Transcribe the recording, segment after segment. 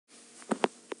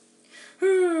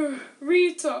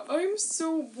Rita, I'm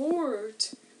so bored.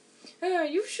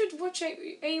 You should watch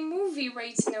a movie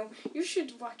right now. You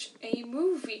should watch a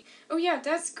movie. Oh yeah,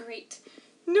 that's great.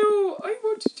 No, I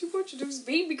wanted to watch those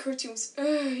baby cartoons.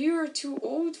 You are too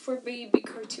old for baby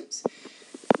cartoons.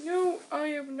 No, I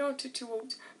am not too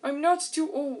old. I'm not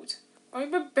too old.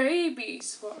 I'm a baby,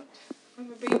 Sloth.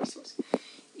 I'm a baby, Sloth.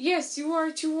 Yes, you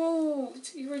are too old.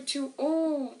 You are too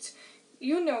old.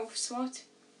 You know, Sloth.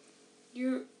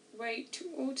 You're way too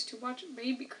old to watch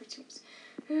baby cartoons.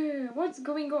 What's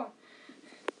going on?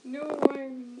 No,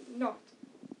 I'm not.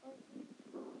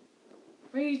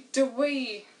 Wait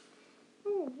away.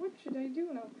 Oh, what should I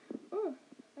do now? Oh,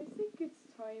 I think it's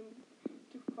time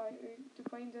to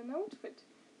find an outfit.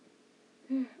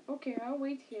 Okay, I'll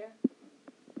wait here.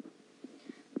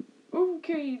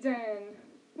 Okay then.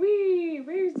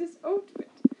 Where's this outfit?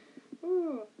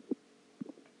 Oh,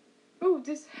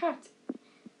 this hat.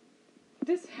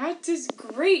 This hat is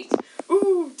great.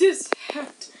 Oh, this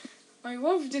hat. I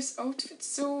love this outfit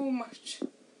so much.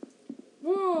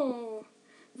 Whoa.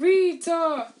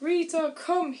 Rita,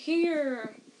 come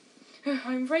here.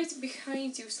 I'm right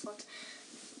behind you, Sloth.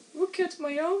 Look at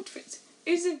my outfit.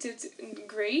 Isn't it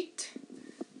great?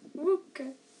 Look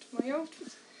at my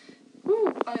outfit.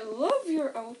 Ooh, I love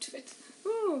your outfit.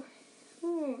 Ooh,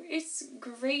 it's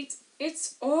great.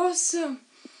 It's awesome.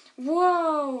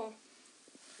 Wow.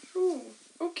 Ooh.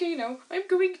 Okay, now I'm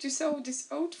going to sell this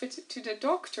outfit to the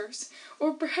doctors,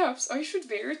 or perhaps I should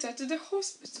wear it at the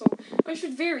hospital. I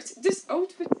should wear it. This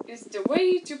outfit is the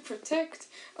way to prevent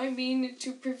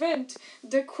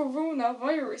the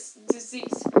coronavirus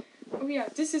disease. Oh yeah,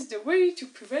 this is the way to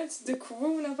prevent the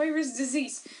coronavirus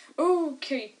disease.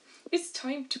 Okay, it's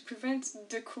time to prevent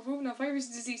the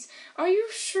coronavirus disease. Are you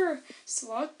sure,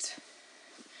 Sloth?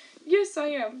 Yes, I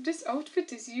am. This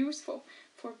outfit is useful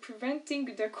for preventing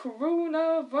the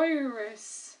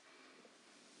coronavirus.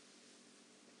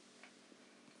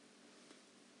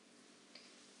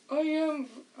 I'm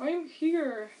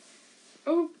here.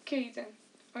 Okay then,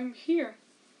 I'm here.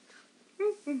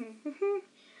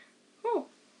 Oh,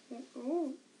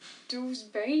 those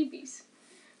babies.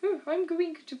 Oh, I'm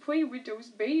going to play with those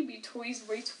baby toys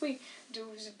right away.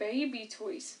 Those baby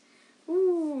toys.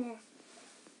 Ooh,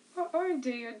 aren't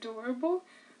they adorable?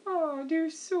 Oh, they're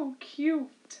so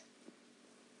cute.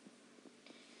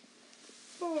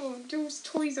 Oh, those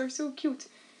toys are so cute.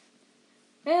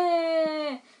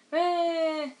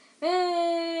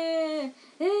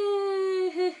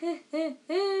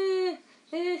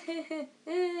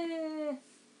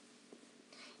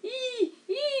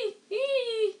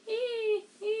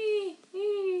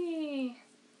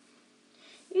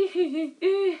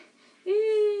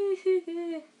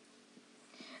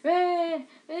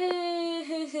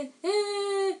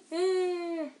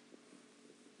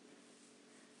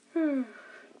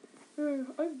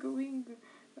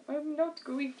 I'm not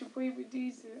going to play with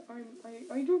these. I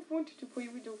don't want to play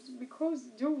with those because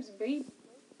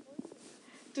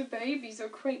the babies are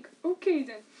crying. Okay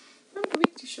then, I'm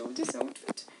going to show this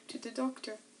outfit to the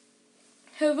doctor.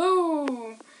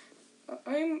 Hello,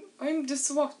 I'm the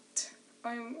SWAT.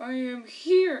 I am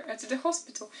here at the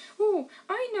hospital. Oh,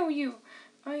 I know you.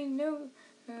 I know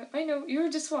you're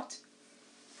the SWAT.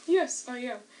 Yes, I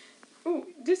am. Oh,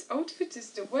 this outfit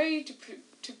is the way to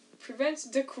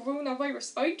prevent the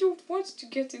coronavirus. I don't want to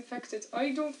get infected.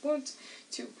 I don't want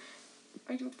to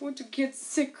get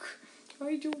sick.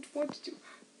 I don't want to.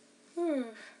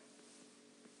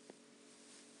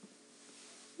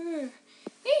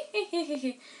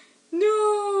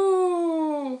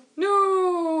 No!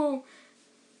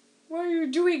 Why are you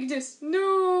doing this?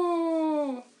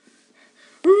 No!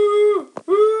 Why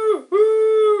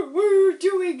are you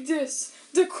doing this?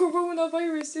 The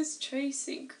coronavirus is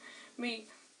chasing me.